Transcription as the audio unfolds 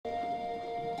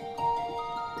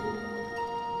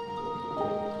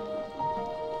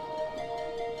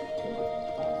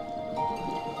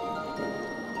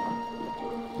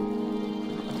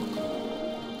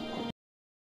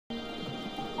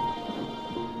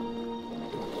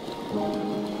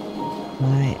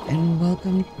Hi, and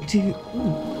welcome to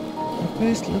our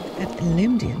first look at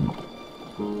Elemdian.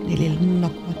 Nearly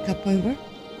knocked my cup over.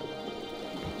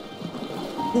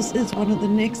 This is one of the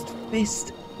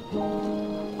NextFest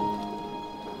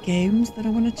games that I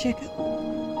want to check out.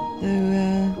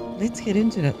 So let's get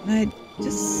into it. I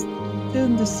just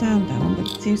turned the sound down,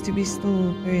 but it seems to be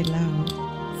still very loud.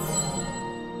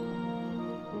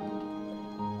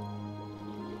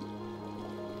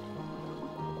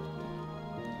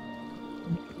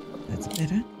 That's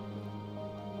better.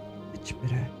 Much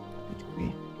better. Good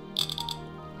grief.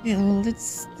 Yeah, well,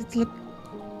 let's look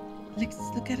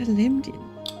at Elemdian.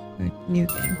 A new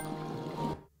game.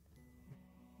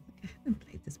 I haven't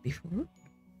played this before.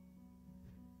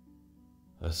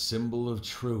 A symbol of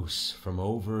truce from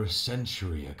over a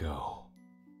century ago.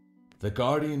 The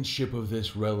guardianship of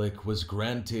this relic was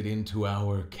granted into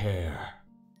our care.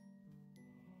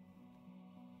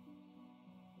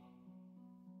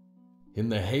 In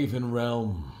the Haven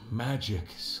realm, magic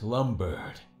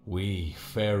slumbered. We,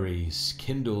 fairies,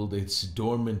 kindled its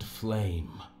dormant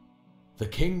flame. The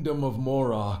kingdom of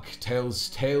Morok tells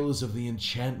tales of the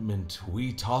enchantment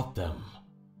we taught them.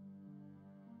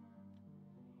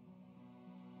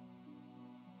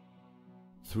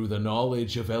 Through the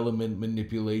knowledge of element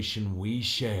manipulation we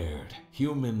shared,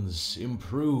 humans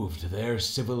improved their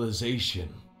civilization.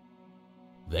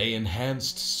 They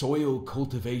enhanced soil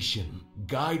cultivation,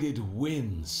 guided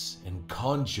winds, and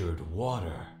conjured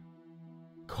water.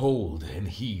 Cold and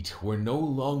heat were no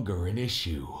longer an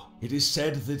issue. It is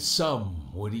said that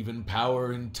some would even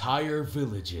power entire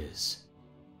villages.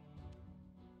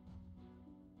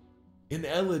 In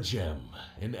Elegem,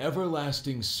 an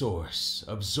everlasting source,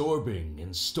 absorbing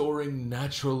and storing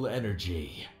natural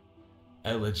energy.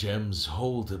 Elegems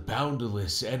hold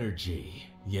boundless energy,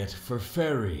 yet for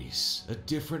fairies, a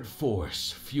different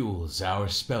force fuels our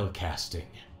spellcasting.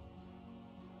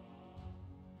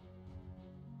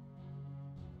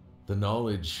 The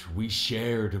knowledge we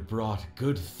shared brought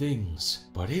good things,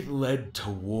 but it led to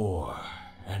war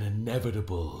and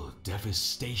inevitable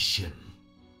devastation.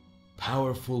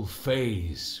 Powerful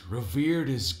fays, revered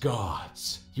as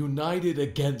gods, united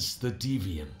against the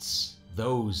deviants,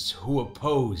 those who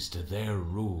opposed their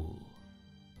rule.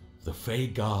 The Fey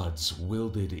gods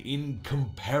wielded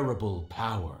incomparable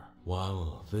power,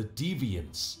 while the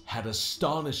deviants had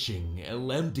astonishing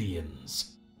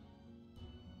Elemdians.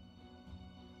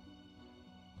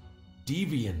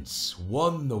 Deviants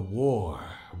won the war,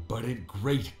 but at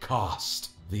great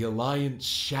cost. The alliance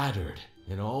shattered,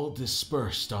 and all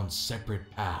dispersed on separate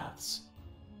paths.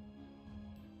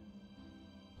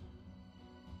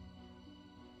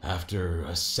 After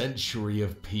a century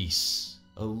of peace,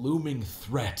 a looming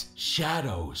threat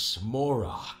shadows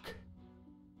Morok.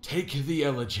 Take the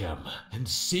Elegem and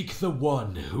seek the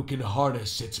one who can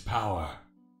harness its power.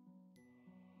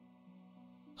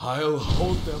 I'll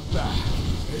hold them back.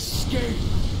 Escape!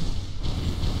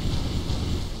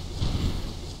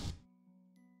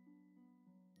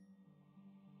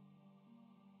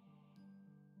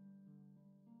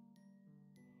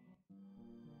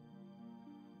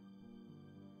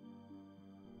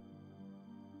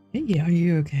 Hey, are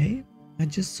you okay? I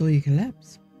just saw you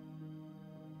collapse.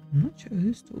 I'm not sure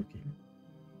who's talking.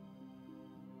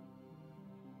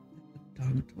 The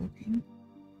dog talking.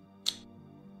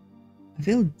 I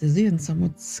feel dizzy and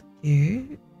somewhat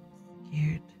scared.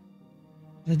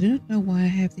 But I do not know why I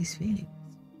have these feelings.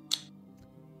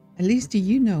 At least do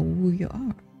you know who you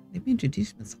are? Let me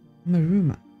introduce myself. I'm a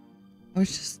rumor. I was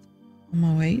just on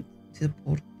my way to the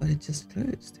portal, but it just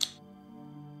closed.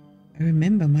 I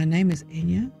remember my name is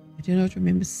Enya. I do not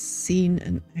remember seeing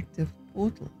an active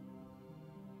portal.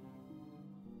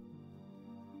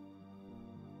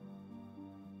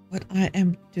 What I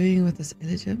am doing with this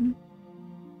Elegem,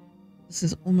 this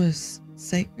is almost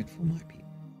sacred for my people.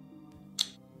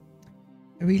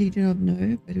 I really do not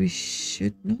know, but we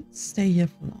should not stay here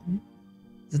for long.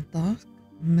 There's a dark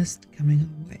mist coming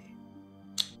our way.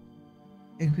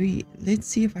 Agree. Let's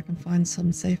see if I can find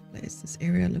some safe place. This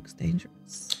area looks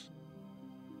dangerous.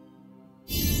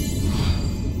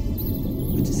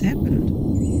 What just happened?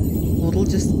 Portal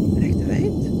just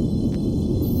activate?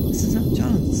 This is our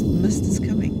chance. The mist is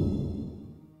coming.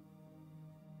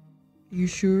 Are you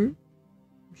sure?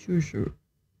 I'm sure.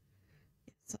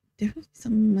 Yes, definitely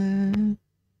some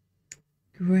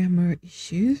grammar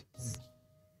issues.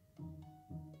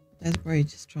 That's probably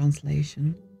just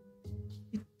translation.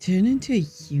 You turn into a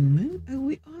human? Oh,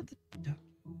 we are the dog.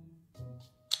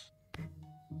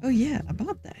 Oh yeah,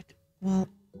 about that. Well,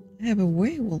 I have a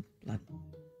werewolf blood.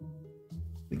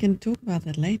 We can talk about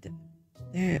that later.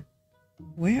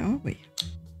 Where are we?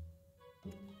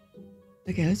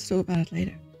 Okay, let's talk about it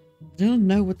later. I don't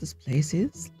know what this place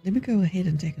is. Let me go ahead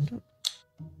and take a look.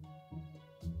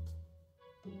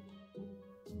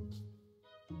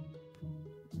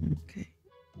 Okay.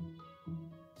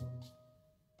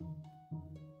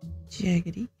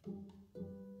 Jaggedy.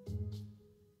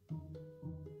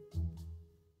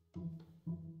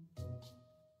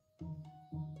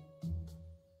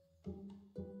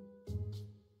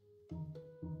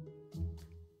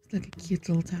 It's like a cute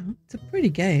little town. It's a pretty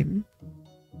game.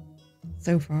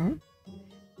 So far.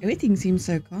 Everything seems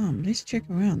so calm. Let's check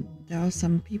around. There are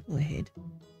some people ahead.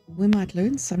 We might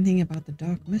learn something about the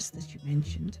dark mist that you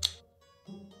mentioned.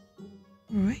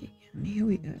 Alright, and here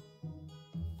we go.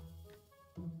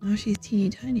 Now she's teeny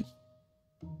tiny.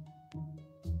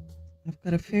 I've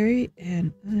got a fairy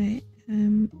and I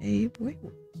am a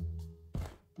werewolf.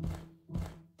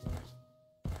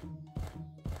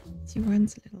 She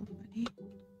runs a little funny.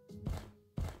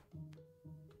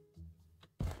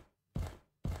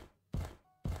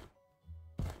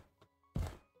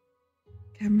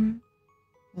 Camera,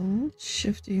 hold,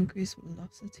 shift to increase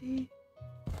velocity.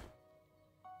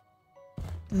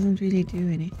 Doesn't really do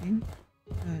anything.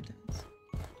 Oh, it does.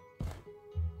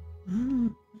 Ah.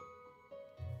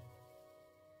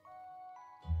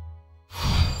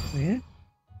 Where?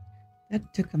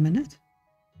 That took a minute.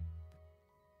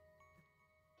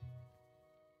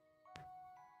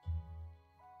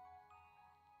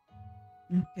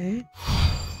 Okay.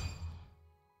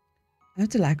 I have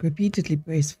to like repeatedly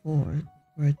press forward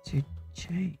for it to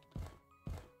change.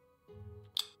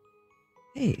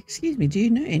 Hey, excuse me, do you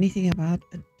know anything about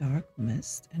a dark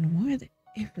mist and why the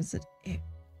F is it F?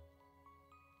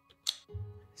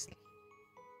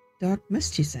 Dark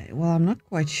mist, you say? Well, I'm not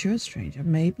quite sure, stranger.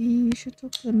 Maybe you should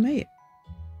talk to the mayor.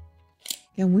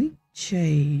 Can we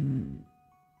change?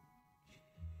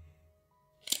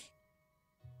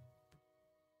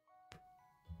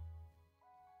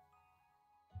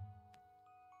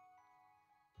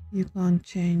 You can't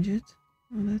change it.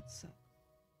 Oh, that sucks.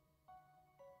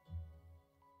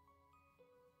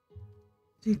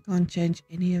 So you can't change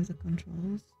any of the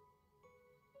controls.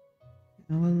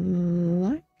 I would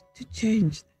like to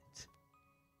change that.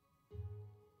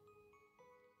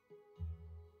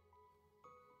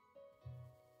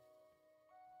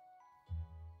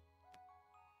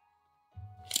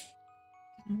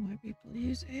 I don't know why people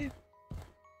use F.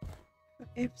 For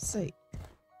F's sake.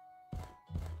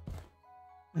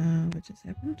 What just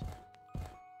happened?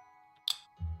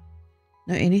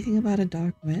 Know anything about a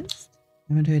dark mist?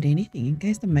 Haven't heard anything. In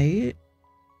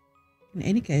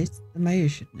any case, the mayor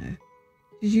should know.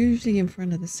 She's usually in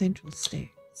front of the central stairs.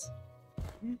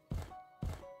 Yeah.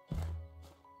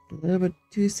 A little bit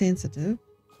too sensitive.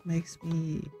 Makes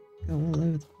me go all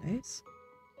over the place.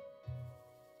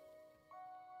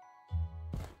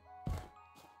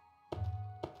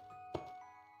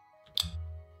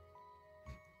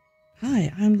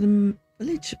 Hi, I'm the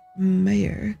village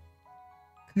mayor,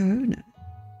 Corona.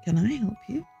 Can I help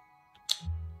you?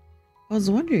 I was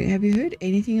wondering, have you heard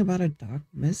anything about a dark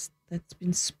mist that's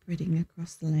been spreading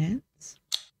across the lands?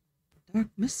 Dark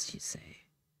mist, you say?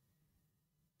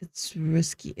 It's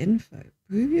risky info.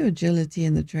 Prove your agility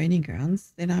in the training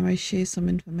grounds, then I may share some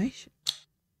information.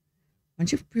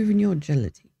 Once you've proven your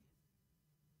agility,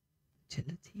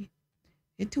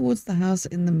 head towards the house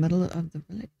in the middle of the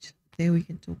village. There we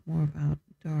can talk more about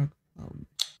dark fog.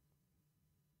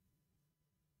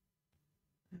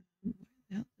 Where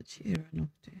the hell did she run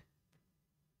off to?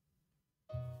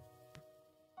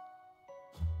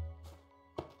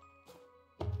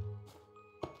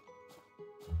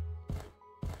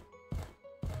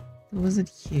 Was it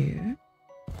here?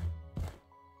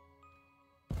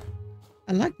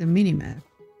 I like the mini map.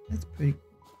 That's pretty cool.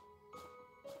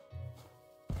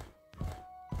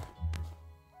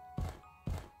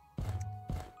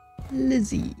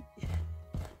 Lizzie.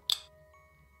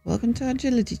 Welcome to our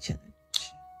agility challenge.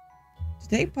 To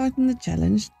take part in the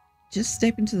challenge, just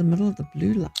step into the middle of the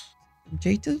blue light. The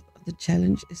objective of the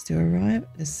challenge is to arrive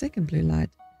at a second blue light,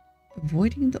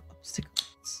 avoiding the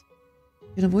obstacles.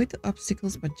 You can avoid the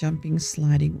obstacles by jumping,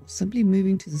 sliding, or simply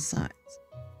moving to the sides.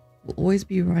 We'll always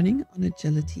be running on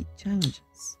agility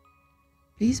challenges.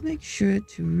 Please make sure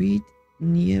to read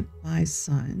nearby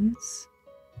signs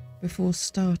before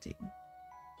starting.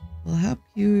 We'll help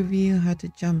you reveal how to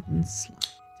jump and slide.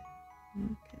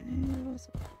 Okay,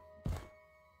 awesome.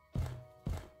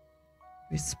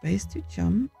 Press space to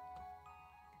jump.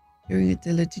 During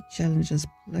agility challenges,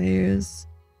 players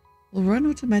will run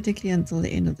automatically until the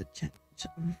end of the challenge.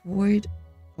 Avoid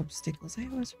obstacles. I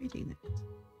was reading that.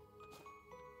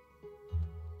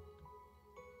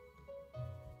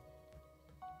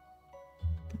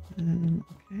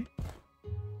 Okay.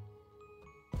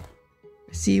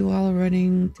 C while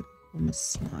running to perform a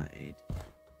slide.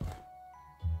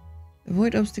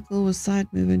 Avoid obstacle with side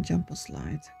movement, jump or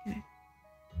slide. Okay.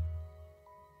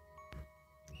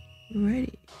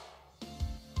 Ready.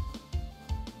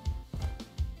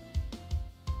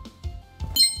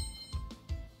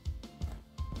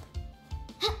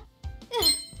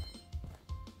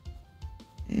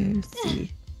 Oh,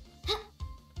 see.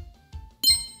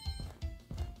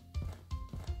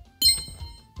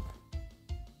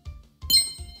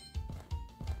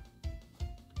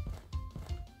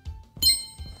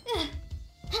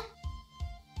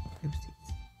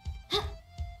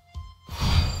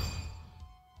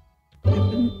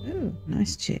 Oh,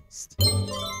 nice chest. I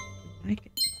like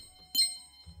it.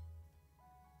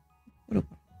 What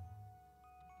about?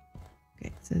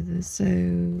 Okay, so did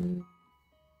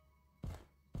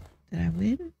I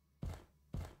win?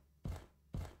 I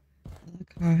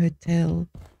like how her tail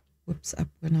whips up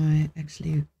when I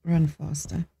actually run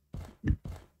faster.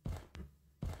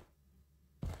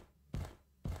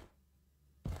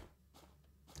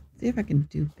 See if I can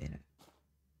do better.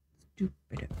 Let's do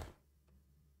better.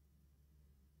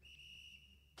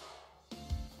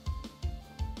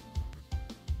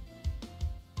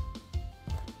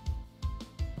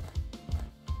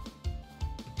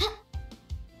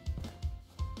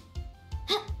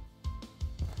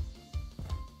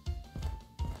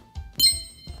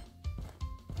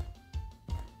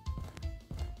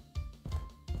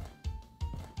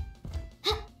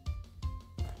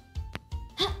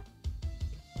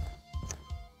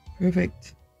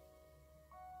 Perfect.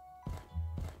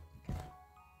 Okay.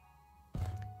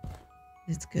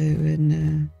 Let's go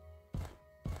and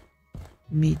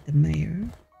meet the mayor.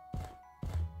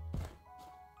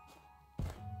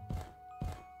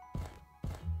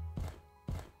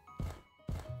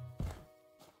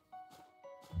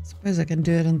 Suppose I can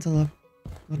do it until I've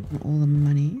gotten all the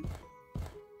money.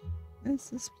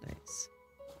 Where's this place?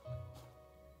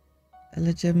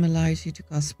 Elegem allows you to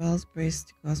cast spells, press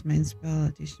to cast main spell,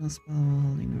 additional spell while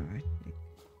holding a right click.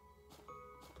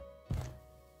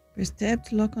 Press tab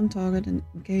to lock on target in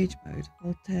engage mode,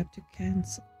 hold tab to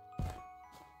cancel.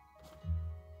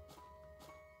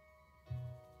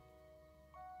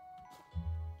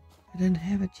 I don't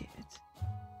have it yet.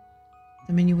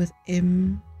 The menu with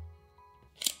M.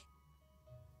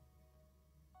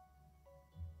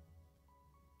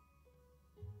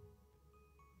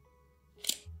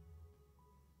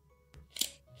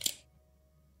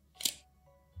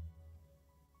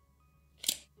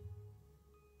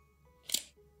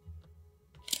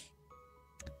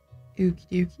 Okie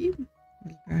dokie.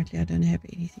 Well, apparently I don't have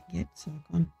anything yet, so I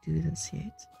can't do this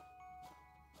yet.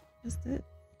 What's that?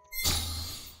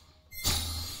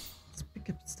 Let's pick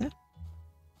up stuff.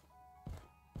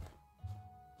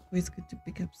 Always good to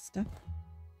pick up stuff.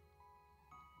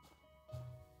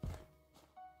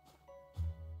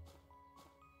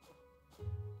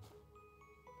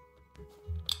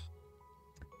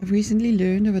 I've recently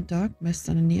learned of a dark mist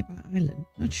on a nearby island.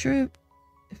 Not sure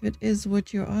if it is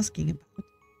what you're asking about,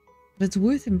 but it's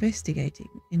worth investigating.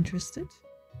 Interested?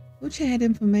 Thought you had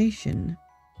information.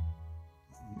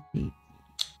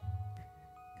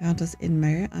 Countess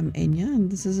Enmeyer, I'm Enya, and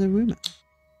this is Aruma.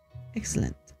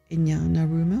 Excellent. Enya and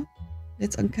Aruma.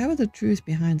 Let's uncover the truth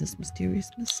behind this mysterious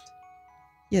mist.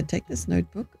 Here, take this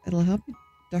notebook. It'll help you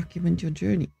document your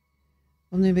journey,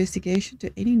 from the investigation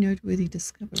to any noteworthy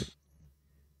discovery.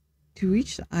 To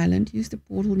reach the island, use the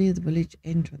portal near the village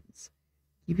entrance.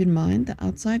 Keep in mind the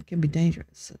outside can be dangerous,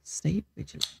 so stay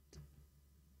vigilant.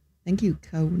 Thank you,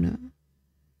 Kona.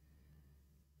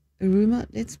 Aruma,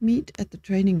 let's meet at the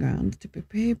training ground to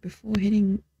prepare before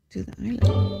heading to the island.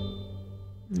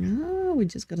 Ah, we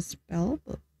just got a spell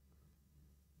book.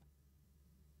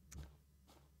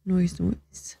 Noise.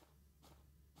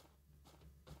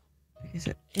 Okay,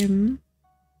 so M.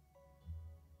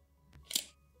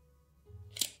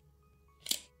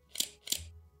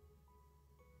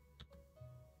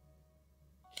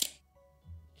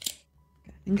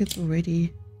 I think it's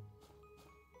already.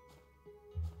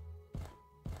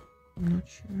 I'm not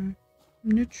sure. I'm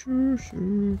not sure.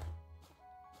 The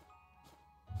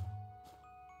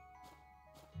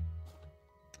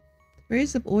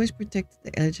fairies have always protected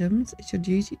the Elegems. It's your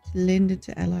duty to lend it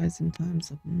to allies in times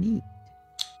of need.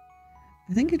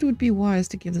 I think it would be wise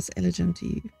to give this Elegem to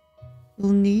you.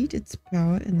 You'll need its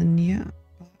power in the nearby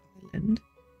island.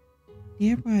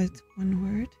 Nearby is one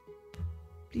word.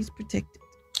 Please protect it.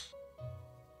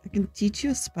 I can teach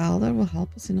you a spell that will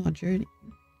help us in our journey.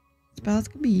 Spells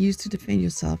can be used to defend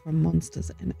yourself from monsters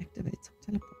and activate some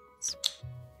teleports.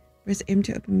 Press M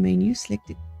to open menu,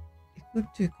 select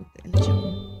equip to equip the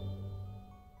Elegem.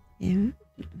 Yeah,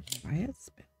 fire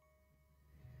spell.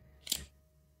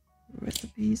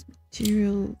 Recipes,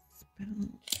 materials, spells.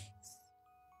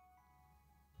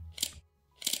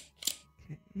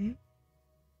 Okay.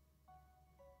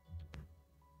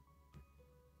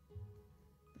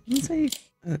 Doesn't say.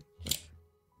 Oh.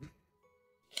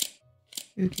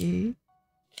 Okay.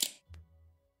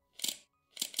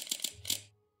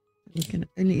 We can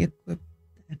only equip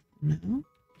that for now.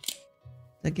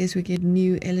 So I guess we get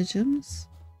new Elegems.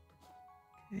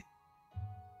 Okay.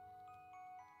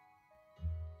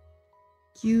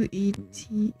 Q E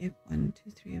T F 1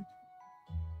 2 3 F 4.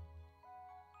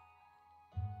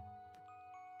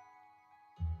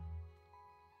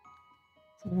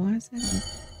 So why is that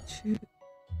 2?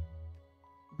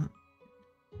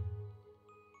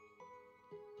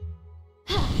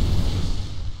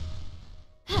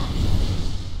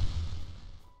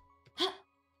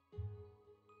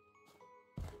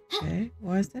 Okay,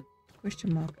 why is that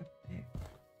question mark up there?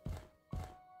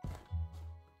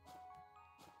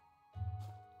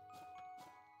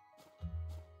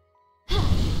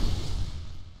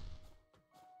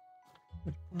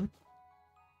 What?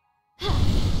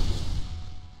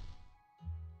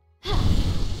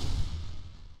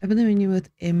 Open the menu with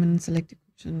M and select a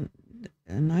question.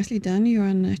 Nicely done, you're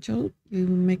unnatural. You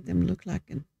make them look like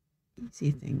an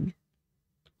easy thing.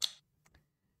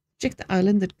 Check the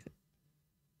island that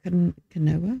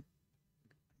Kanoa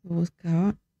was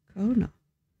Kona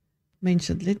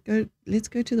mentioned. Let's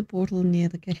go to the portal near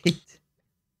the gate.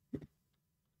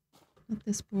 Not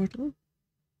this portal.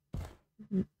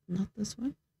 Not this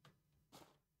one.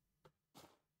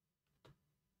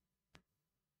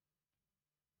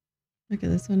 Okay,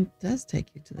 this one does take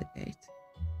you to the gate.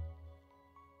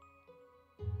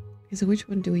 Okay, so which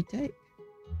one do we take?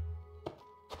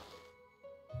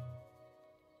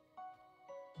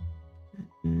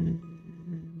 This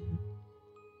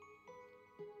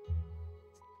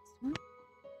one?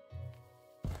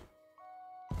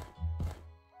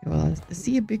 Okay, well, I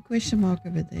see a big question mark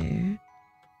over there.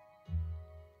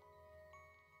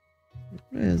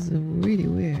 That is really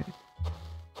weird.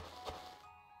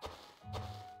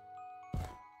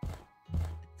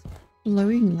 It's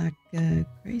blowing like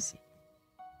crazy.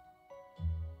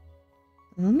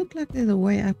 Doesn't look like there's a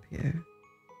way up here.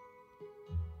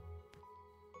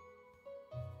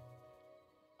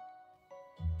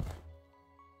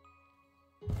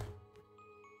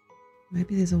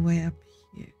 Maybe there's a way up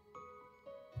here.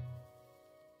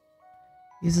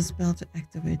 Use a spell to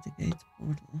activate the gate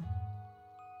portal.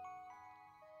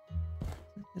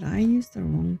 Did I use the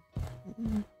wrong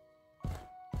portal?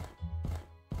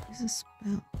 Use a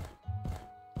spell.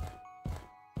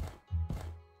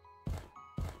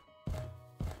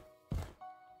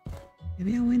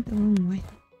 Maybe I went the wrong way.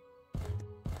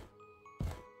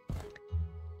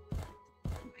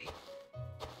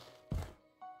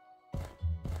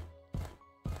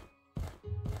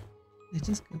 Let's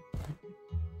just go.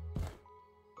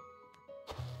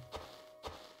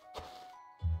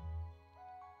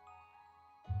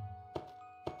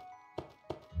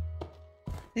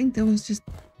 I think there was just,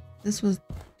 this was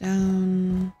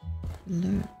down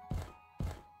below.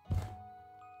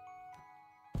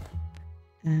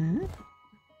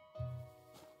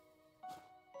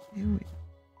 There we go.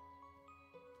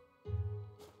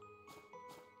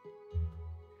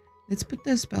 Let's put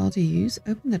the spell to use.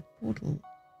 Open that portal.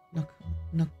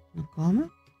 Nakama?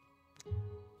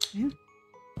 Okay.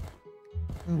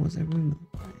 Oh, was a rumor.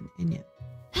 An Indian.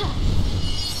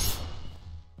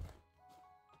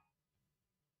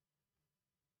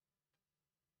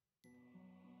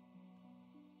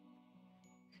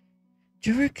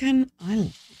 Jurican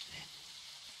Island.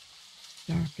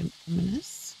 Dark and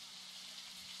ominous.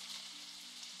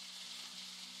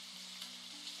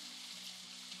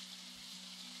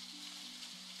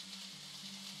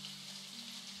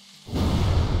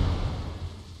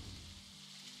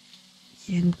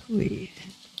 Yankui.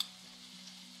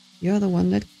 You're the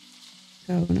one that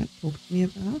Kona talked to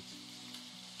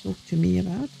me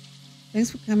about.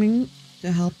 Thanks for coming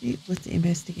to help me with the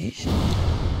investigation.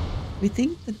 We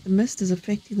think that the mist is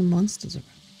affecting the monsters around.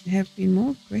 They have been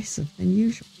more aggressive than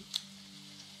usual.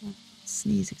 Oh,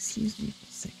 sneeze, excuse me for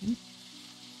a second.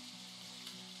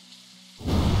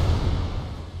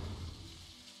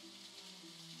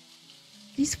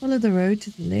 Please follow the road to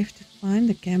the left to find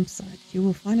the campsite. You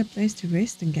will find a place to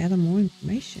rest and gather more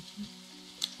information.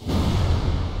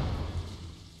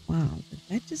 Wow, did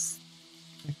that just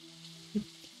like hit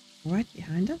right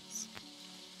behind us?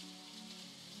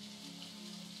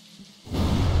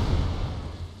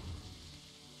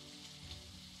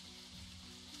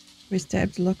 Press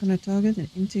tab to lock on a target and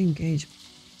enter engagement.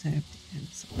 Tab to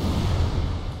cancel.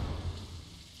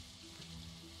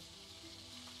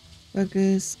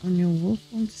 Focus on your wolf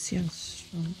form to see how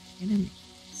strong the enemy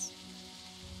is.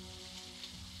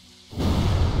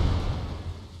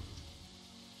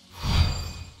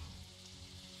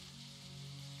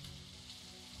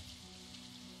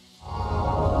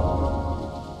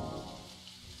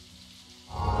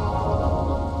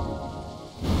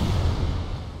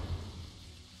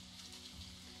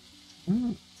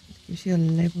 Oh, it gives you a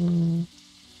level.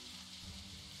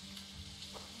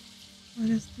 What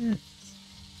is this?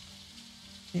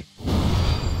 Okay.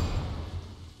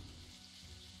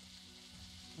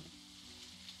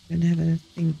 Don't have a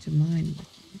thing to mine with it.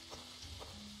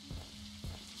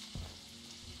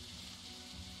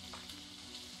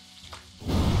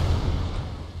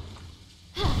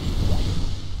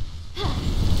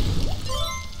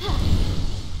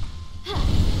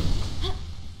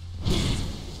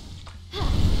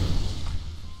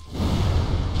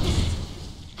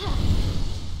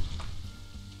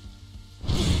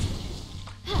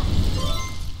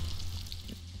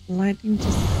 Lightning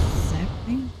just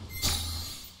zapping.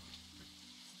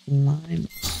 Lime.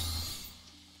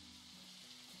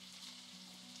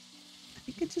 I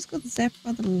think I just got zapped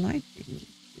by the lightning.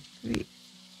 Great.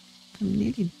 I'm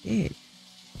nearly dead.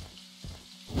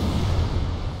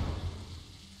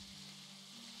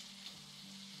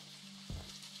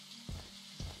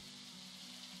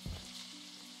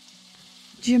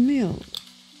 Jamil.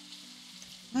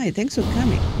 Hi, thanks for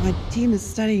coming. My team is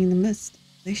studying the mist.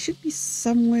 They should be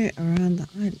somewhere around the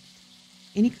island.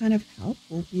 Any kind of help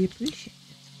will be appreciated.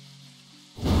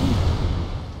 Can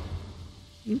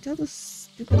you tell the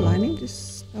stupid lightning to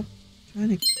stop trying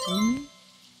to kill me?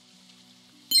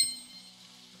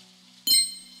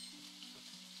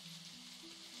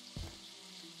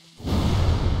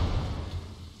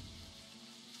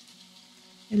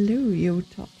 Hello, yo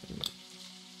taco.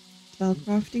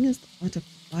 Spellcrafting is the art of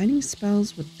combining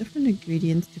spells with different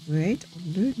ingredients to create or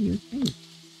learn new things.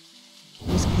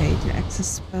 Press K to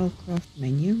access spellcraft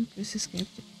menu. Press escape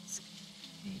to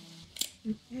escape.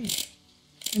 Okay.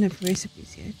 Don't have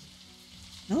recipes yet.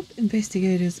 Help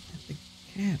investigators at the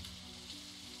camp.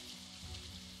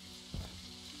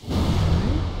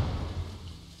 Alright.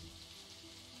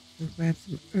 We'll grab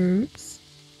some herbs.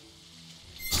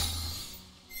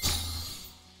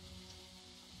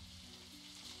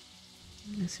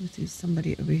 Listen to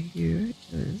somebody over here.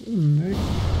 There's a merchant.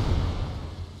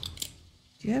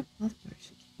 Do you have health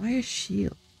potions? Fire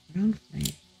shield. Ground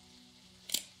flame.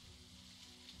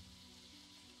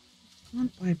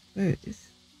 Can't buy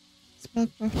both.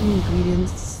 Spellcrafting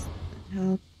ingredients that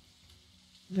help.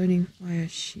 Learning fire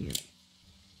shield.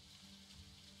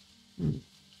 Not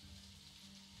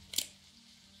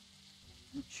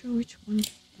sure which one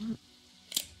to buy.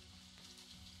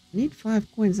 I need 5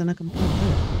 coins and I can buy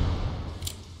both.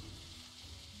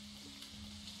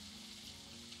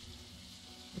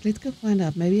 But let's go find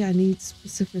out. Maybe I need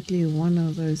specifically one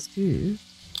of those two.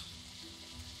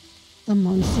 Some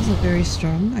monsters are very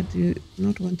strong. I do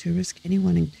not want to risk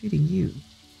anyone, including you.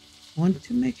 I want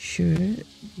to make sure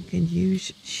you can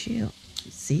use shield.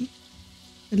 You see?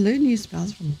 You can learn new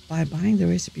spells by buying the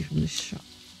recipe from the shop.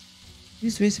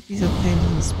 Use recipes obtained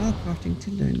in the spellcrafting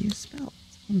to learn new spells.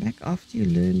 Come back after you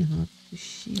learn how to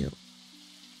shield.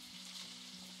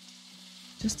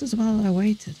 Just as well I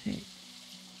waited, hey.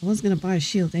 I was going to buy a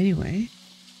shield anyway.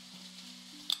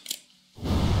 Buy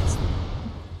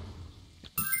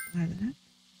that.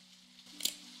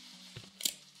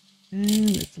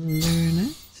 And let's learn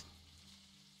it.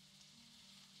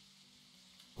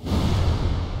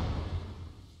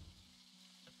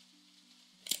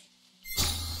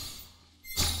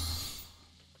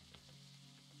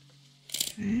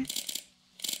 Okay.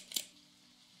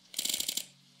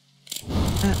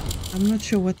 I'm not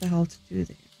sure what the hell to do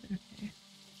there. Okay.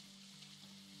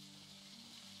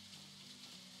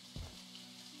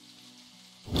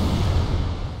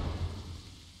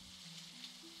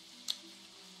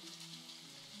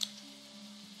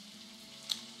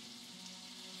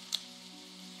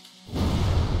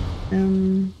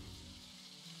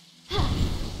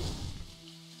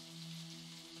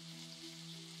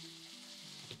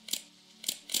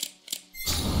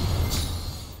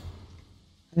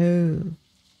 Oh,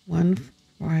 1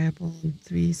 fireball and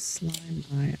 3 slime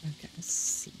eye. Okay, I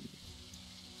see.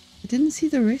 I didn't see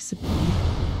the recipe.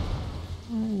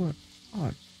 Oh, what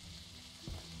odd.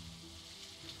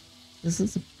 This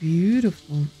is a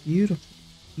beautiful, beautiful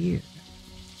gear.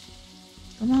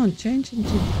 Come on, change into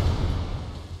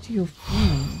your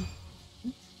form.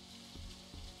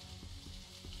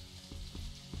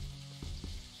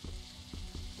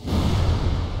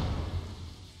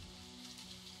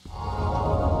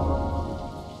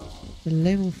 The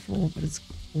level 4, but it's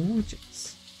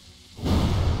gorgeous.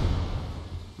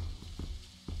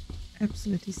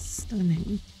 absolutely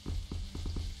stunning.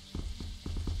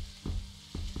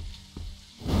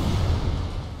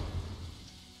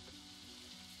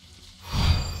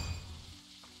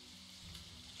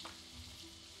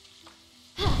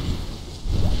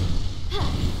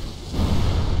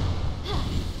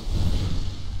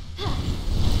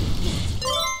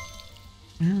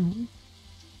 Wow.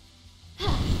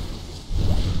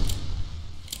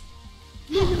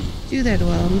 You don't do that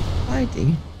while I'm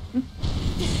fighting.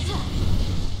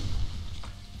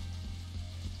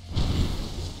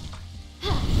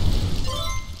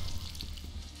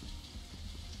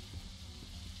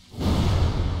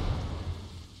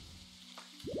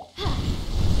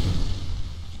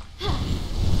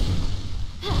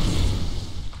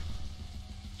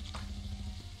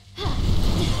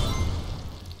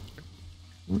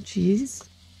 Oh, jeez.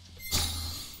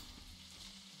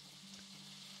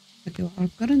 Okay, well,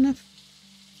 I've got enough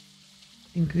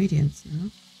ingredients now.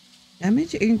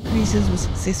 Damage increases with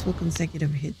successful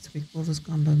consecutive hits. We call this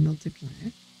combo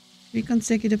multiplier. 3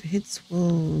 consecutive hits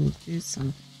will do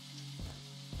something.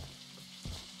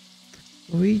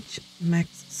 Reach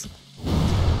max.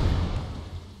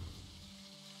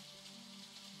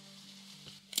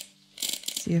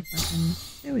 See if I can.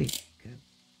 There we go.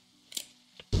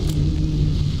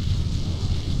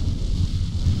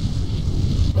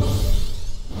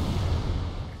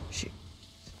 Shit.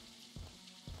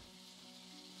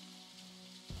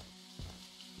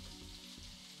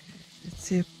 Okay, let's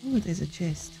see if. Oh, there's a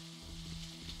chest.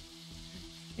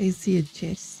 I see a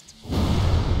chest.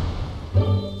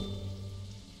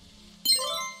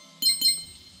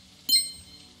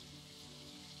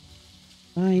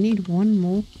 I need one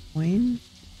more coin.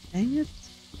 Dang it.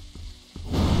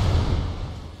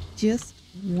 Just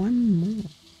one more.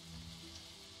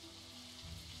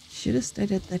 Should have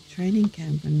stayed at that training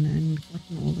camp and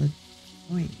gotten all the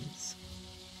coins.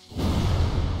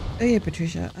 Oh yeah,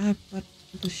 Patricia, I've got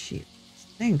the shit.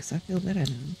 Thanks, I feel better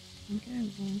now. Okay,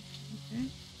 well, okay.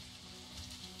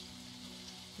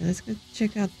 So let's go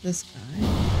check out this guy.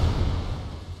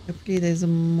 Hopefully there's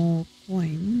more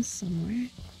coins somewhere.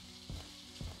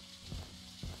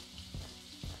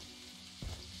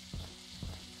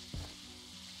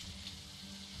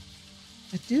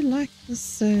 I do like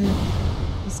this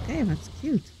this game. It's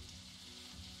cute.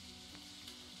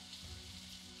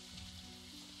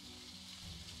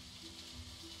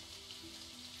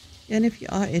 And if you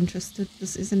are interested,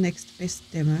 this is a NextFest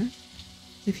demo.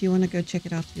 So if you want to go check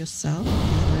it out for yourself,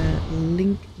 there's a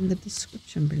link in the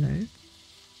description below.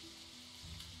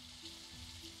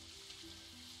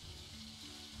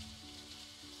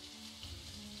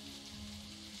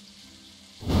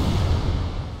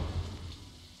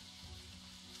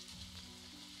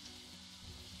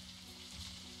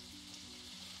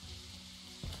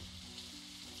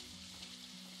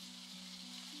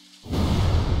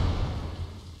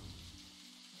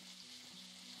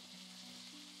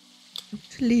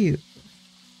 To Leo,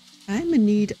 I'm in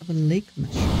need of a lake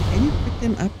mushroom. Can you pick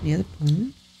them up near the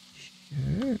pond?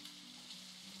 Sure. Looks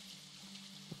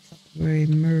like a very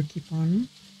murky pond.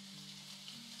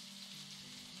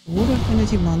 Water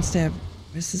affinity monsters have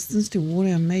resistance to water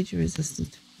and major resistance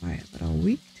to fire, but are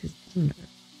weak to thunder.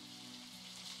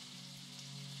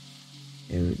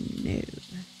 Oh no.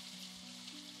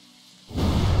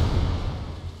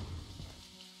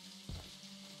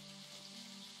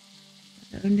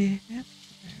 I only have fire.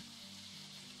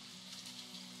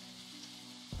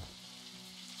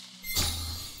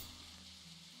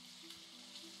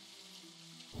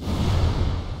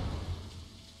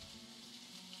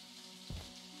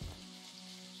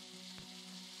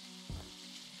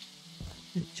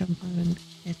 Jump out and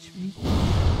catch me.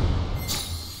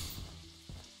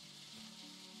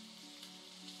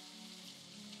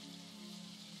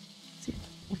 See a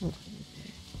portal over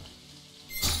there.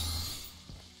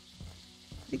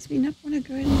 Makes me not want to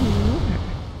go in the water.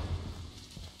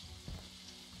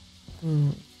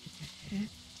 Oh, okay.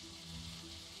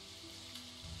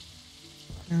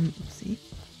 Oopsie.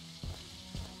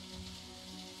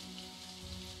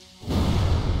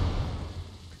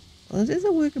 Well, it is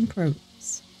a work in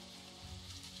progress.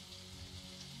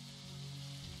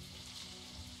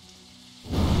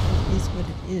 It is what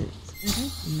it is. I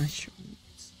like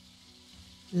mushrooms.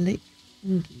 Lake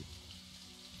fungi.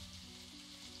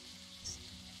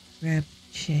 Grab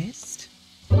chest.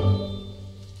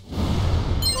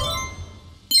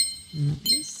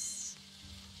 Nice.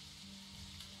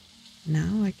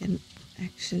 Now I can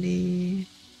actually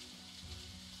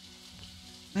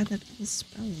buy that other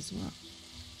spell as well.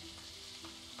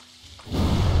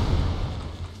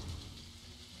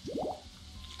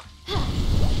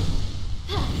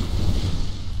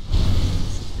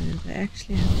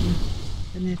 actually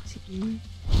have an affinity.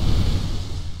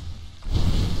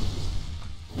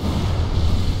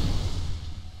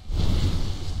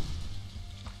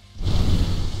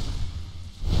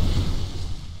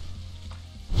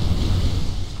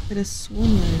 Could have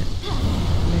sworn that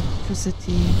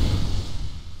electricity.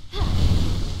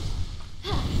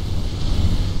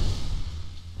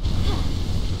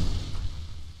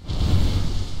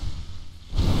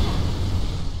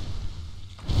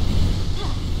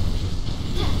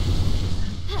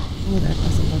 Oh, that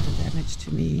does a lot of damage to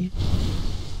me.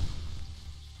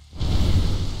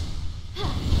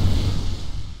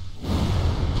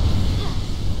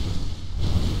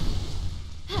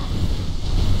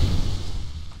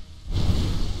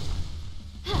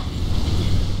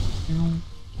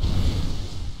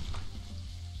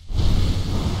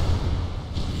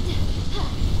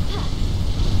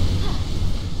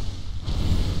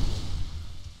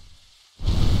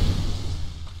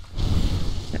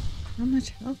 How much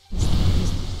health does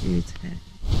these dudes have?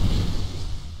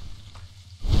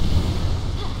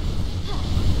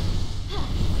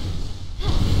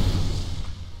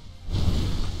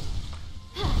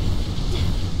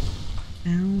 Ow.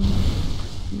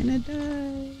 I'm gonna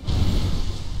die.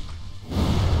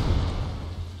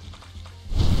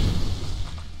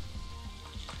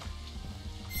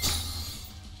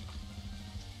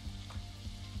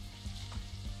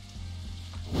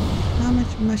 How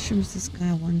much mushrooms this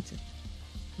guy wanted?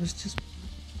 It was just...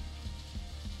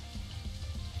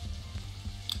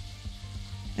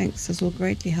 Thanks, this will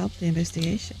greatly help the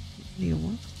investigation. Do you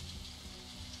want?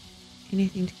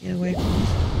 Anything to get away from us?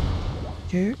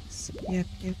 Jerks? Yep.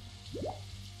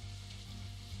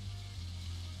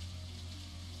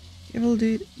 Careful,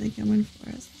 dude. They're coming for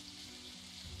us.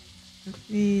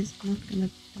 Hopefully he's not gonna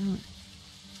die.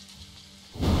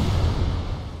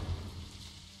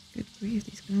 Good grief,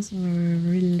 these guys are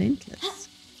relentless.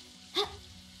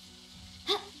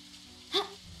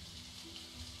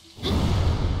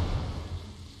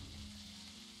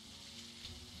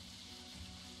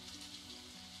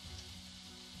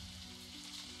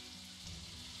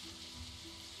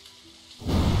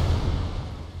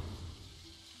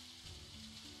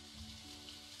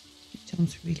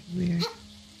 Sounds really weird.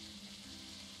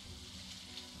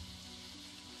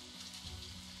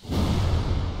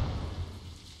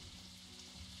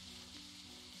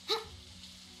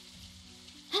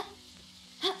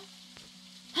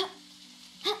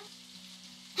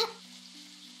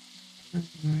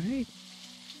 Alright.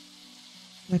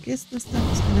 So I guess this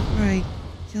stuff is gonna probably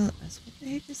kill us. What the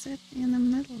heck is that thing in the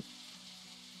middle?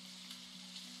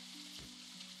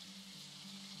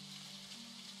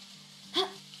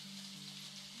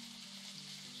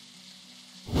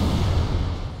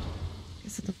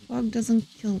 So the fog doesn't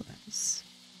kill us,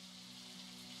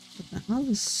 but the health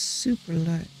is super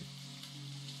low.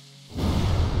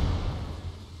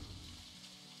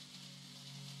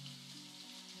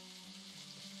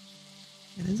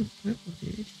 Yeah, there's a purple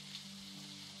dude.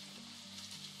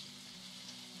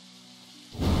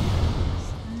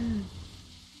 What's that?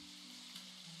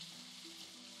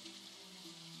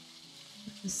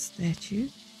 What's this statue?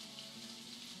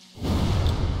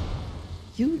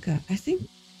 Junker, I think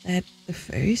that the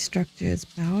fairy structure is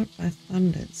powered by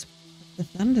thunders.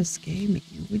 But the thunders scare me.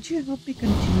 Would you help me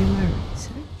continue my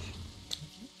research?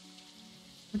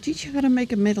 I'll teach you how to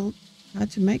make a metal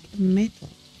axe,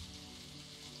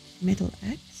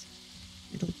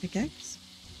 metal pickaxe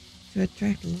to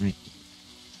attract lightning.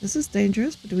 This is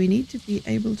dangerous, but we need to be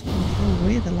able to control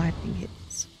where the lightning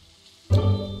hits.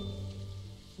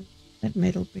 That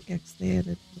metal pickaxe there,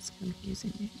 that was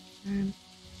confusing me.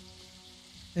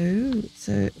 Oh,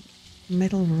 so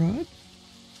metal rod,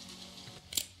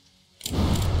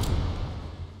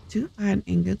 2 iron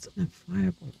ingots and a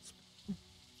fireball.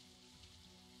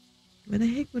 Where the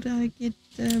heck would I get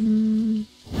iron?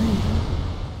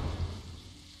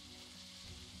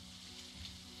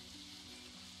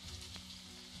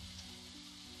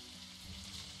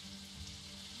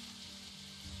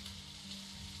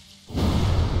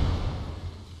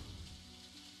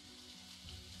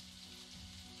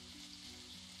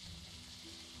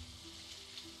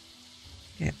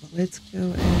 Okay, well, let's go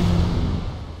and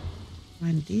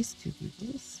find these 2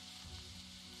 peoples.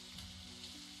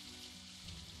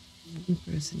 One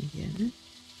person here.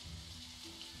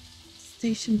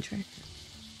 Station tracker.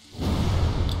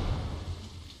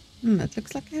 It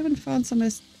looks like I haven't found some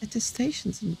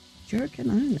attestations in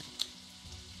Jurgen Island.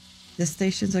 The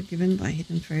stations are given by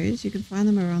hidden fairies. You can find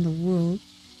them around the world.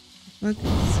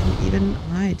 Focus and even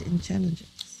hide in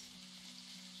challenges.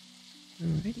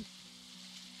 Alrighty.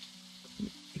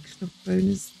 Extra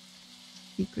bonus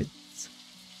secrets.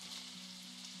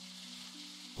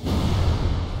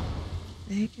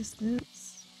 the heck is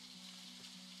this?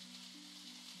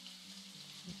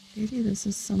 Clearly this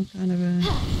is some kind of a...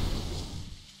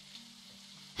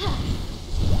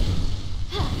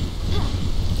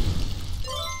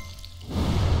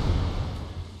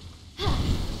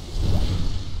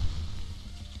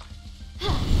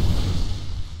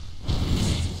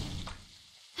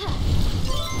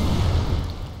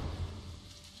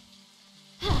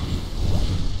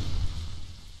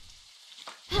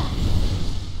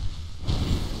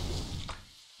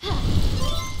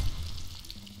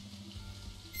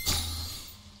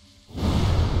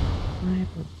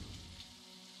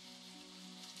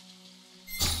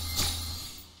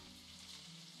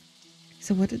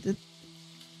 So what did it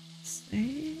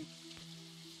say?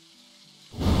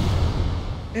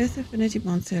 Earth affinity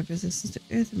monster have resistance to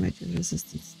earth emoji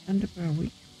resistance. Underpower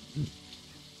weak.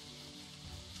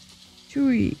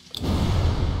 Chewy.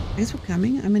 Thanks for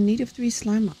coming. I'm in need of 3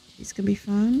 slime. These can be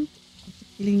found after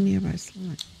killing nearby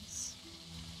slimes.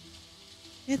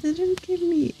 Yeah, they didn't give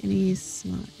me any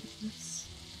slimes.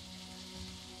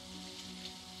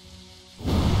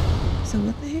 So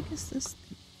what the heck is this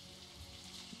thing?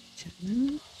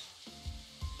 Challenge.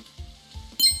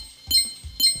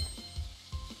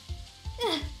 I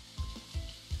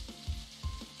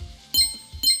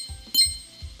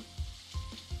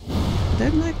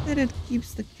don't like that it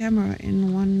keeps the camera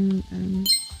in one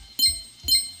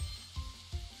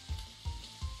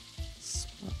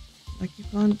spot. Like you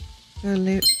can't go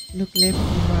look left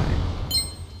or right.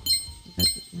 That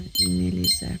might nearly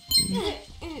zap me.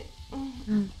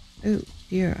 Oh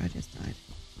dear, I just died.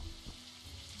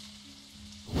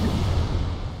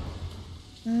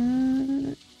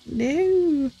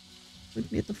 No!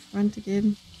 Put me at the front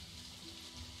again.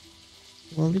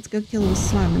 Well, let's go kill the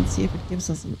slime and see if it gives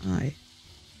us an eye.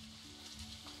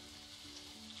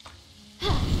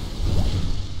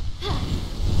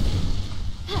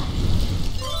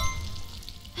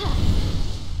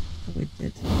 Oh, it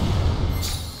did.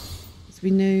 Because we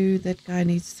know that guy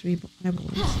needs 3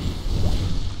 eyeballs.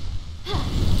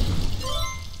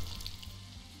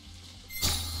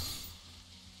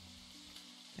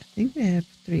 I think we have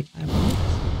 3 eyeballs.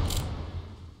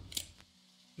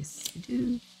 Yes, we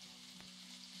do.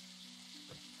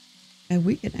 And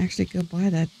we can actually go buy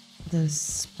the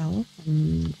spell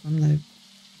from the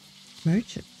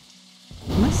merchant.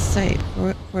 I must say,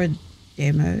 for a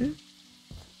demo,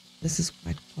 this is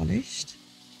quite polished.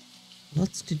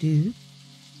 Lots to do.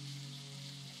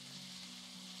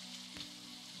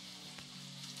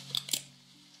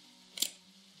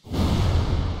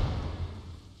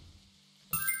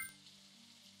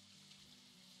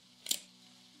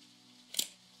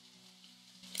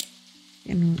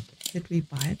 And did we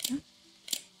buy it then?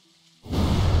 Oh, a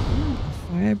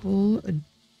fireball, a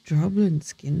droblin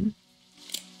skin.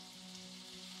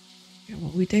 Yeah,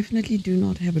 well, we definitely do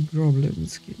not have a droblin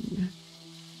skin. I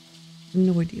have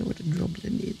no idea what a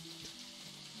droblin is.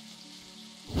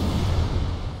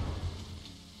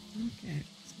 Okay,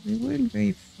 so we weren't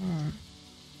very far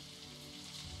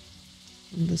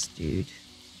from this dude.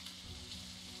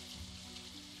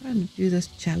 Trying to do this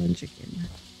challenge again.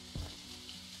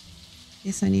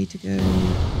 Guess I need to go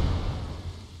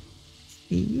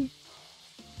B.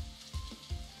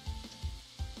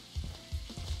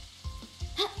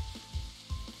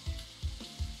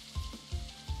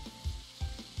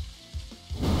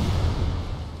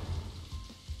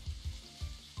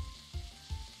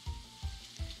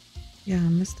 Yeah, I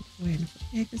missed the point. What the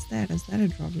heck is that? Is that a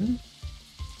droblin?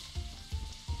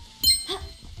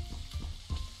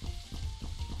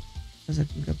 Because I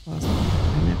can go past it. I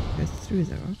don't have to go through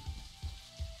the rock.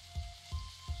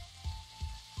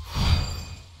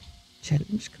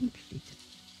 Challenge completed.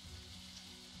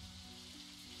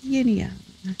 Yeah.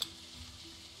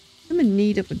 I'm in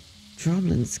need of a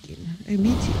droblin skin. Oh,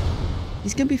 me too.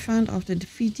 These can be found after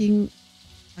defeating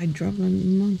a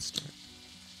droblin monster.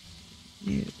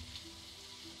 No.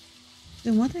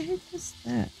 Then what the heck is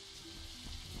that?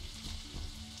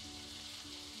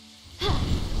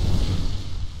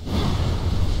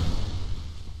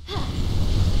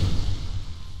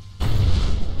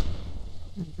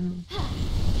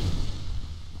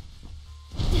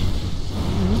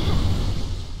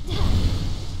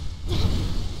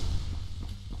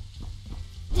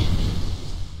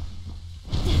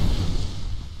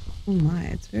 Oh my,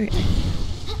 it's very active.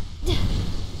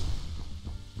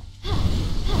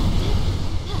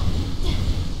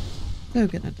 So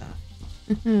gonna die.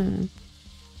 I think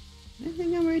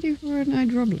I'm ready for an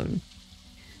droblin.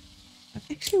 I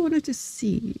actually wanted to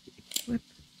see equip.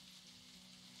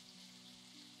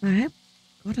 I have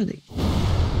got it.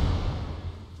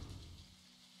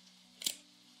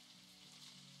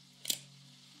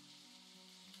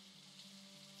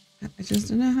 just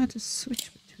don't know how to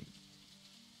switch between.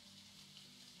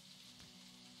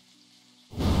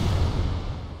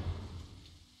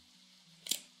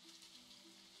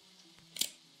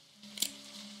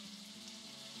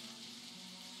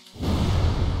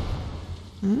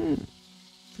 Oh,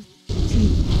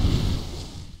 15.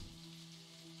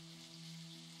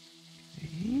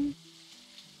 Okay.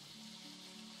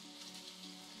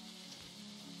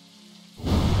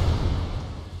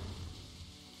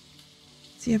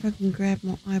 See if I can grab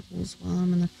more eyeballs while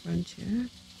I'm in the frontier.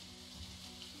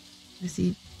 I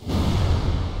see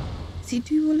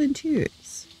 2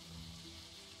 volunteers.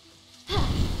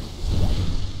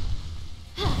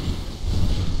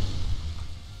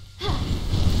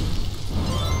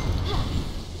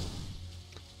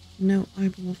 No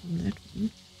eyeball from that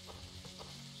one.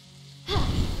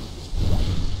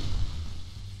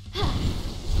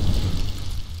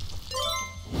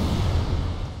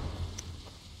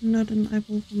 Not an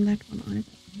eyeball from that one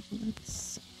either. Well,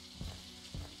 that's...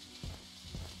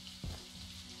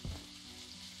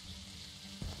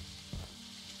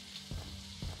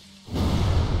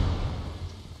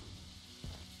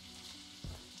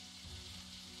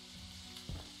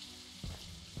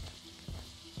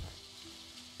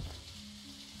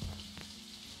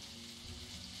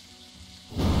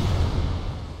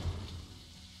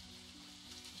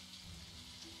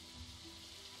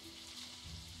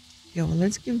 Yeah, well,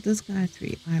 let's give this guy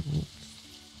 3 eyeballs.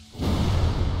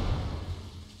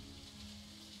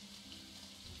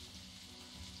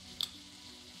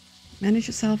 Manage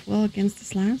yourself well against the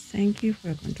slimes. Thank you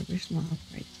for a controversial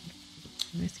outbreak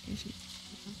investigation.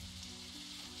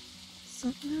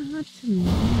 So hard to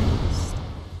manage.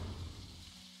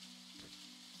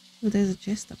 Oh, there's a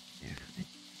chest up there. I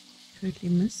totally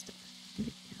missed it.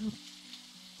 Holy cow.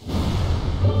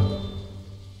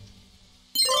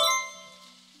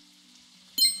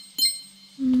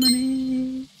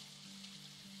 Money.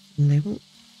 Level.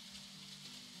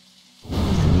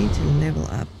 I need to level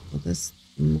up for this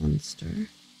monster.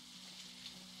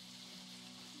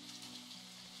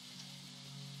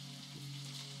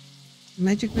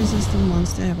 Magic resistant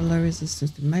monster have a low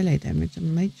resistance to melee damage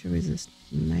and major resistance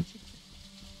to magic.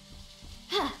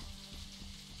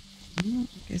 Oh,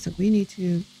 okay, so we need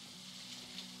to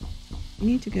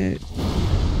go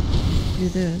do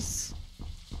this.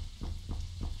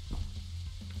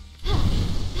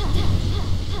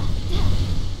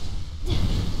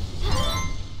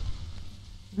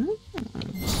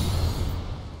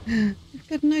 We've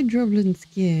got no droblin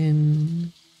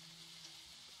skin.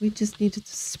 We just needed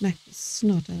to smack the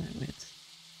snot out of it.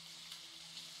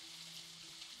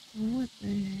 What the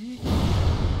heck?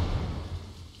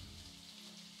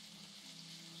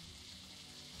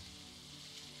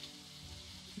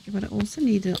 Okay, but I also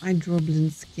need an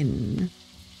droblin skin.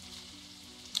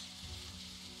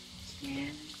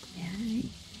 Yeah.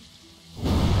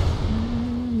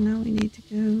 Now we need to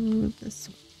go this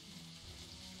way.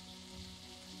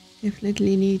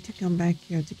 Definitely need to come back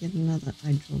here to get another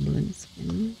droblin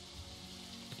skin.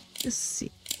 Just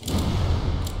see.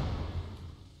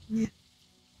 Yeah.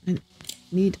 I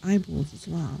need eyeballs as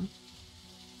well.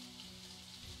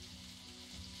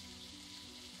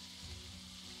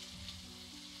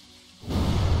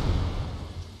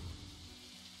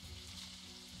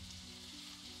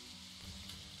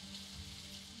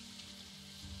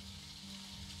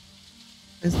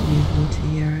 There's new water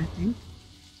here, I think.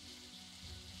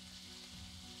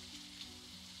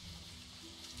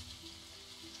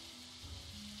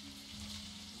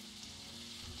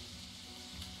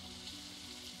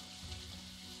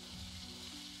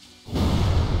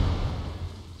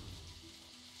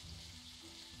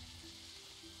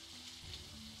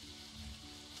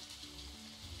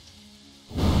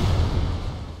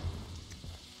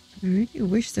 I really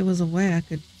wish there was a way I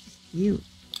could heal.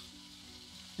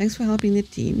 Thanks for helping the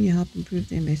team. You helped improve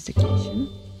the investigation.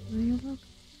 Oh, you're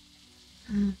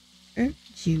welcome. Herb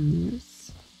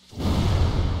juice.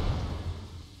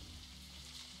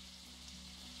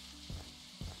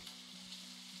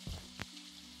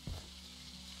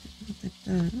 What that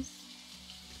does.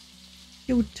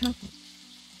 Your top.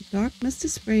 The dark mist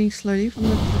is spreading slowly from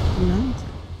the top of the mountain.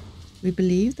 We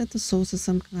believe that the source is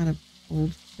some kind of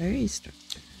old fairy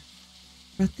structure.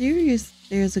 Our theory is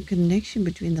there's a connection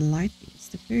between the lightnings,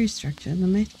 the fairy structure, and the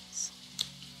metals.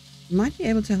 You might be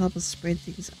able to help us spread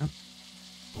things up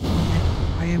with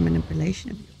that fire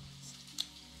manipulation of yours.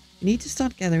 We need to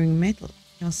start gathering metal.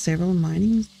 There are several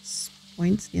mining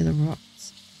points near the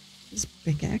rocks. This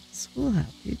pickaxe will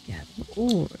help you gather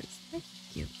ores. Thank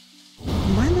you.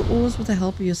 Combine the ores with the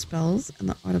help of your spells and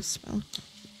the art of spellcrafting.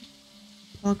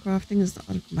 Spellcrafting is the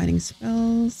art of combining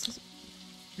spells.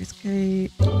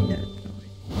 Escape. No,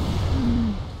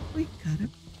 we got it.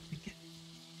 Okay.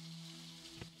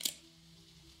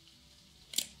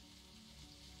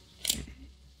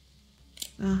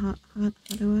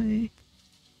 How do I?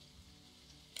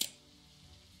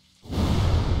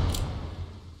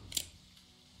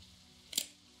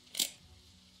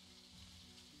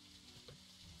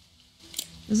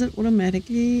 Does it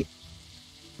automatically?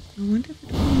 I wonder if it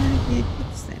automatically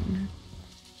equips then.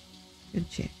 Good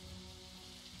check.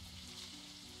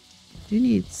 I do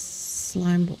need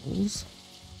slime balls.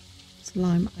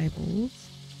 Slime eyeballs.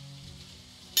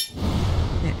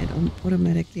 Yeah, it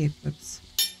automatically equips.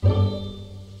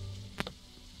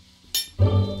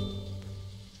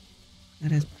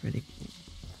 That is pretty cool.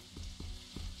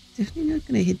 Definitely not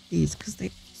going to hit these because they're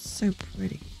so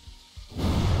pretty.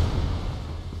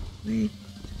 Wait.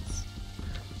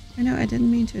 I know I didn't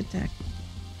mean to attack.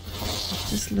 I was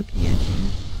just looking at you.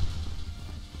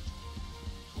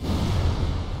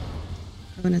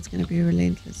 Oh, and it's going to be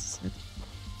relentless. Is it?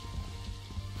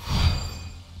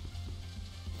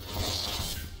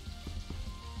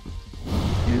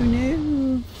 Oh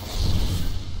no!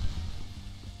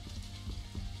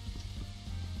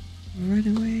 Run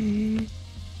away!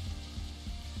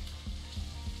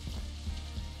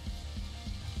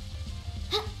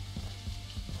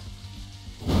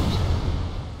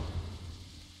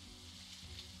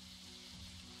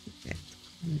 Okay,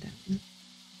 calm down.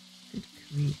 Good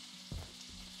grief.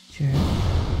 Sure.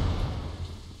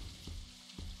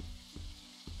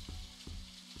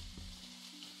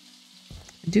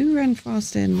 I do run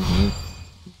faster in my walk.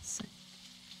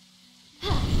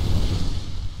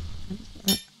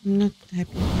 I'm not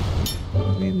happy about it.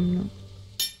 I'm not.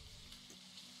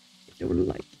 I don't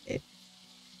like it.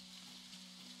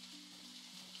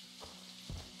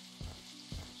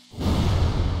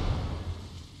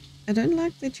 I don't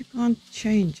like that you can't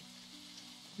change.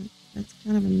 That's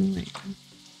kind of annoying.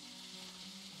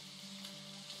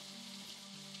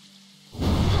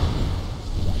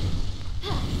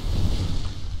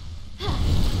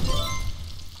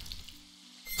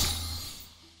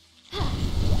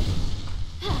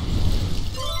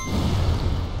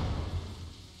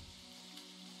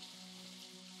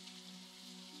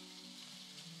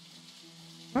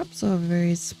 Props are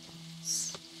very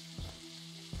sparse.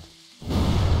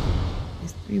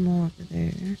 There's 3 more over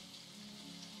there.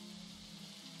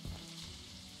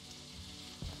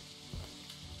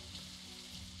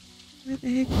 Where the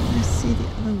heck did I see the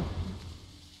other one?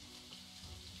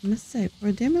 I must say, for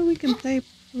a demo we can play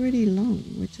pretty long,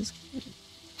 which is good.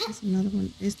 There's another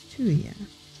one. There's 2 here.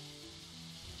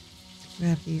 Let's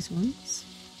grab these ones.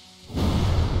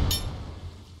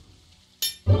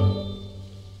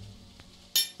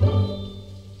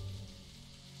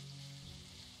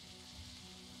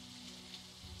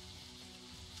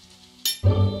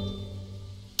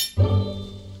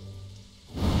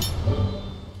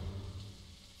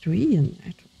 Three in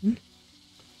that one.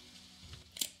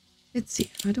 Let's see,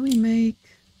 how do we make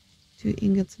 2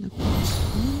 ingots and a coal?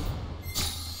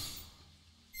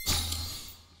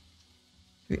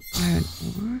 3 iron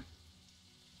ore.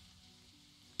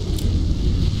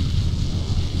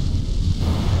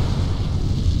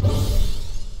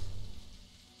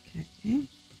 Okay.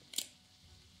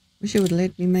 Wish it would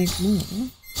let me make more.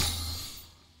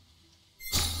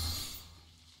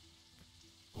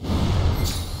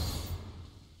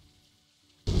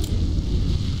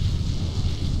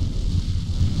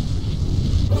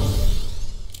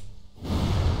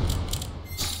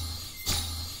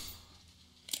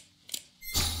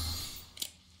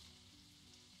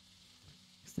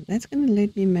 That's going to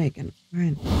let me make an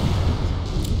iron.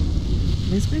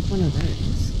 Let's make one of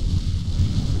those.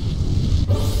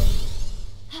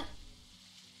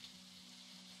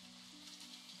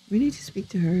 We need to speak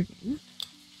to her again.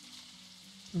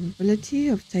 Probability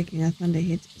of taking a thunder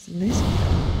hit is less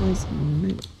than poison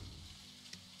move.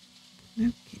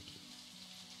 Okay.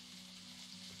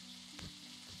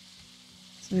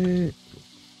 So, do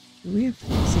we have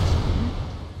fix it here?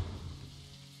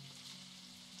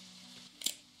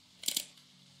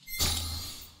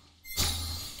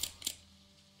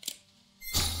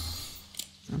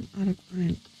 I'm out of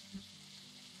iron.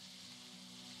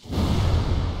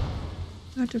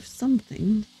 Out of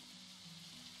something.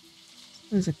 I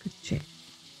suppose I could check.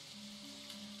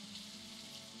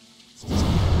 Let's just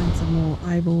find some more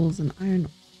eyeballs and iron.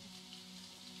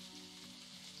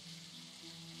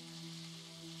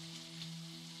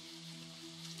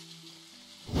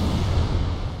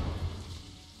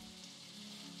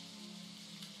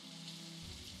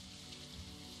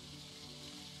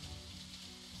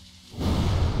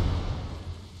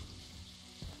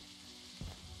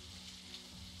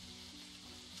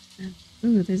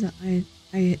 Ooh, there's an eye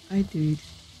dude.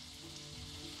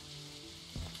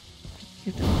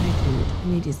 Get the eye dude. I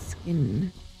need his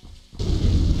skin.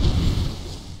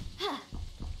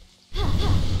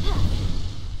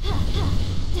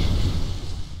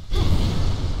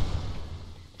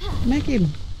 Smack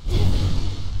him.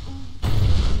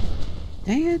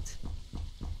 Dang it.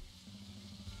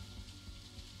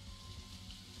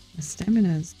 My stamina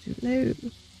is too low.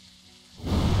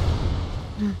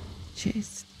 Ah,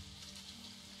 chest.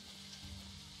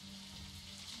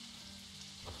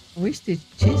 I wish the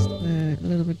chest were a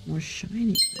little bit more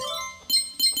shiny.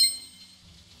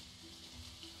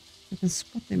 I can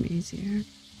spot them easier.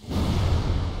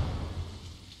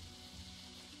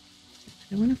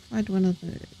 I want to fight one of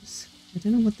those. I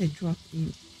don't know what they drop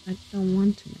in. I don't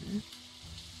want to know.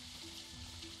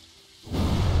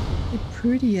 They're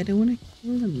pretty. I don't want to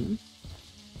kill them.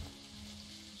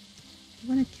 I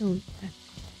want to kill that.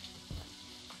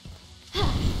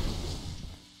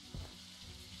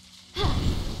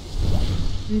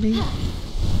 Really?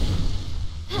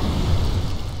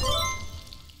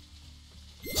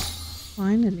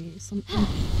 Finally, something.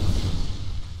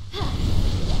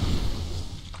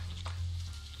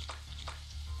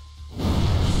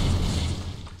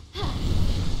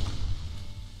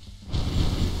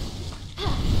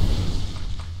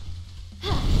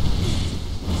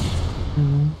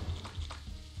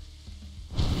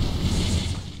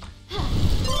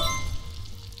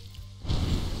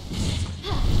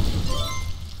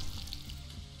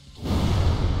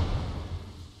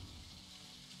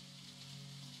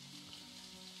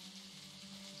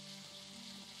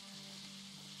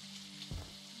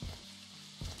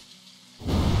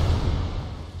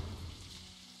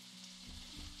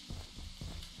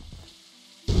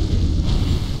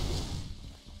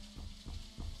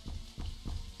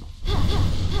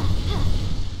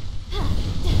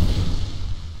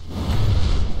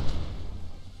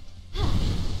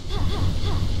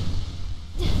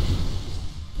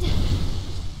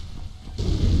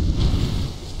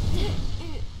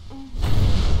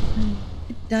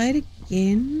 Died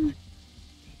again.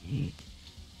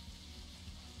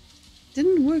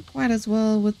 Didn't work quite as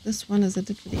well with this one as it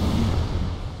did with the other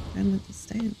one and with the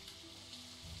stale.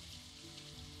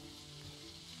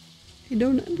 I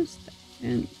don't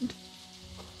understand.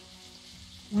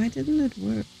 Why didn't it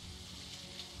work?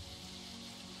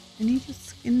 I need your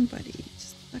skin, buddy.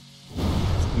 Just like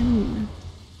skin.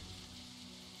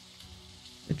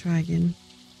 To try again.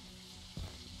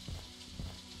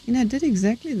 You know, I did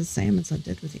exactly the same as I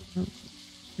did with the other one,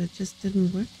 but it just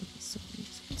didn't work with this one.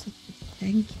 Just wants a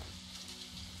thank you.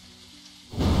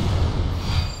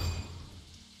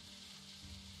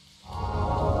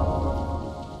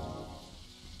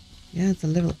 Yeah, it's a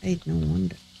level 8, no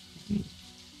wonder. Okay.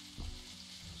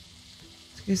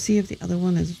 Let's go see if the other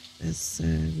one is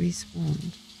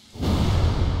respawned.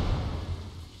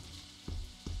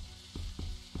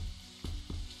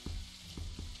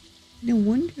 No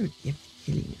wonder it kept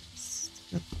killing us. It's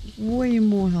got way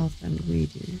more health than we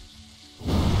do.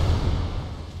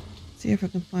 See if I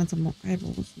can find some more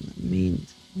eyeballs in the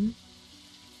meantime.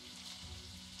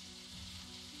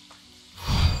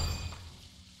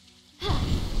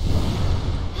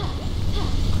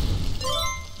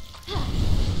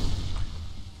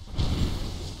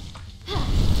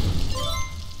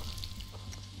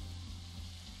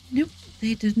 Nope,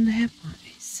 they didn't have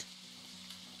eyes.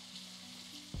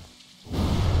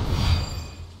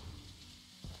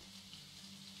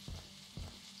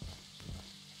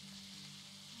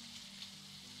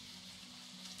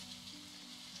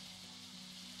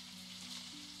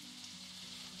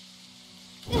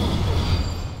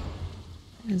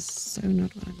 That is so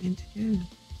not what I meant to do.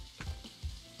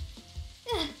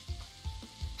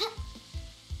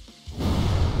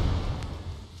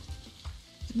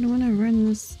 Didn't want to run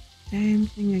this damn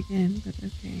thing again, but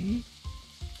okay.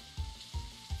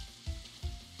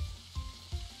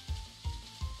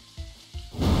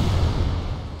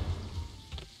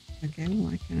 Okay,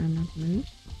 why can I not move?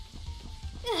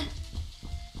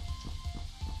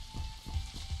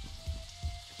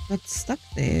 Got stuck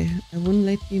there. It wouldn't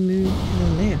let me move to the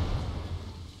left.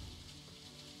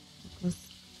 It was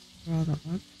rather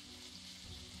odd.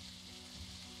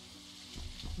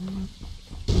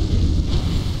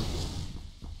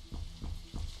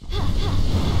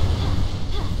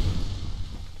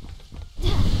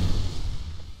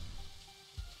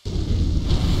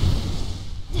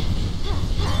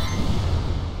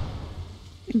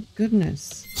 Thank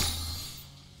goodness.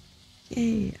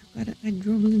 Yay, I've got a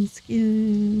drobbling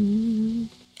skin.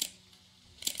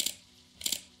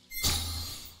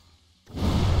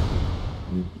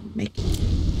 Make it.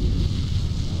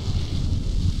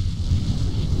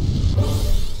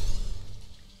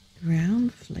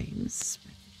 found flames.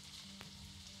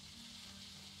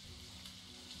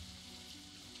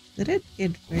 Did it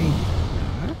get very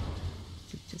dark?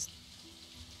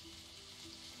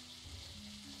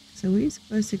 So we're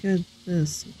supposed to go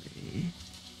this way.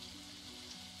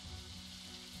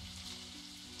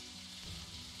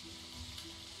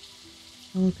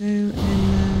 I'll go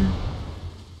and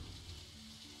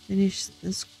finish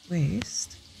this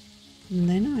quest, and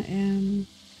then I am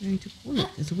going to call it,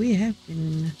 because we have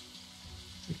been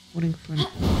recording for an hour.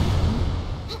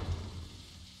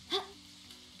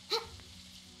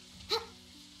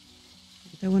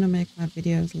 I don't want to make my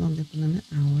videos longer than an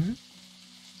hour.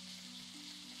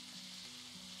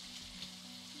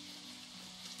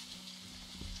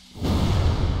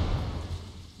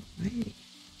 Right.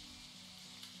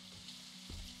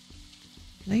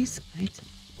 Place item.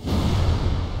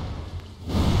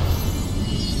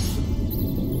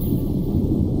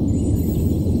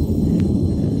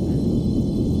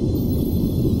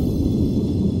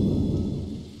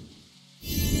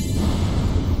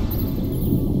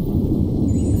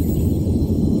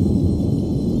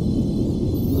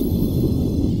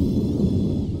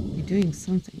 Doing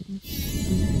something.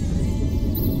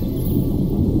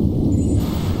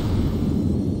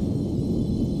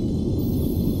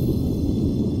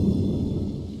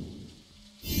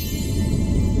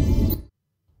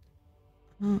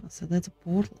 Oh, so that's a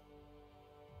portal.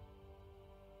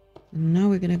 And now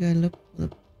we're gonna go look for the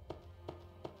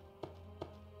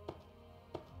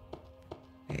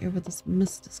wherever this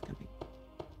mist is coming.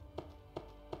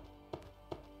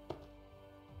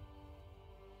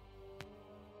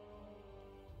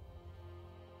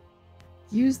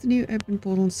 Use the new open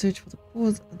portal and search for the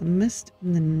cause of the mist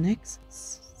in the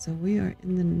Nexus. So we are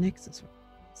in the Nexus.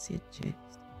 See a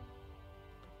chest.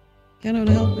 Cannot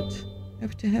help it.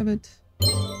 Have to have it.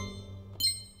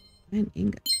 An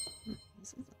ingot. Oh, this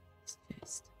is a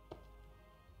chest.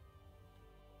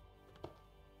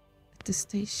 At the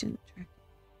station track.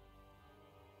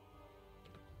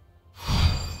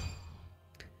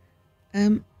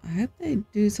 I hope they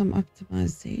do some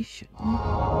optimization,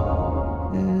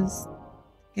 because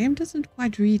the game doesn't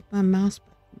quite read my mouse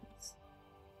buttons.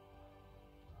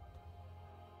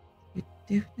 You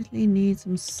definitely need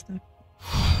some stuff.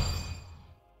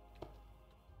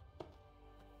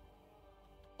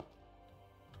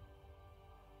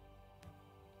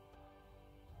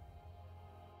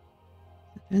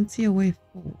 I don't see a way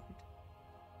forward.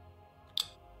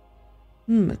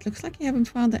 It looks like you haven't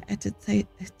found the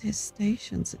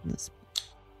attestations in this book.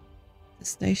 The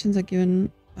stations are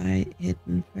given by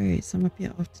hidden fairies. Some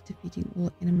appear after defeating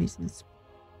all enemies in this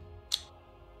book.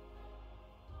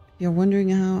 If you're wondering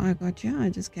how I got here, I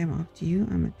just came after you.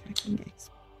 I'm a tracking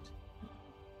expert.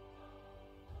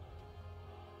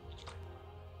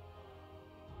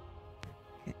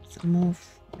 Okay, some more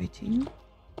fighting.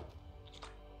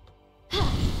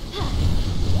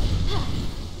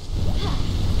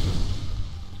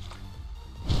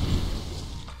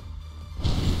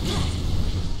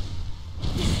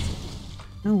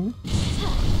 No.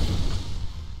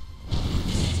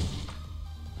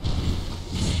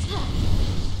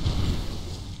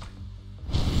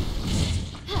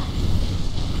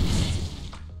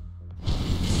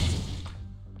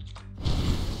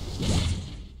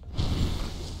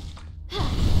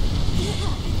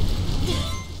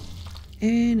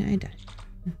 And I died.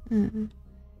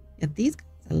 Yeah, these guys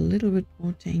are a little bit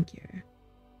more tankier.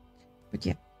 But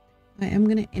yeah, I am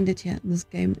going to end it here. This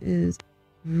game is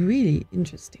really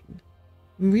interesting.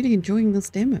 I'm really enjoying this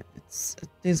demo.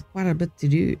 There's quite a bit to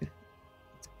do.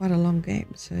 It's quite a long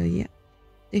game. So yeah,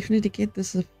 definitely get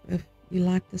this if you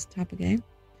like this type of game.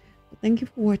 But thank you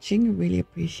for watching. I really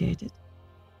appreciate it.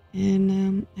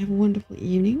 And have a wonderful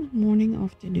evening, morning,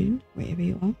 afternoon, wherever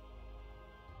you are.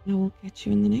 And I will catch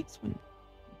you in the next one.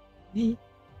 Bye.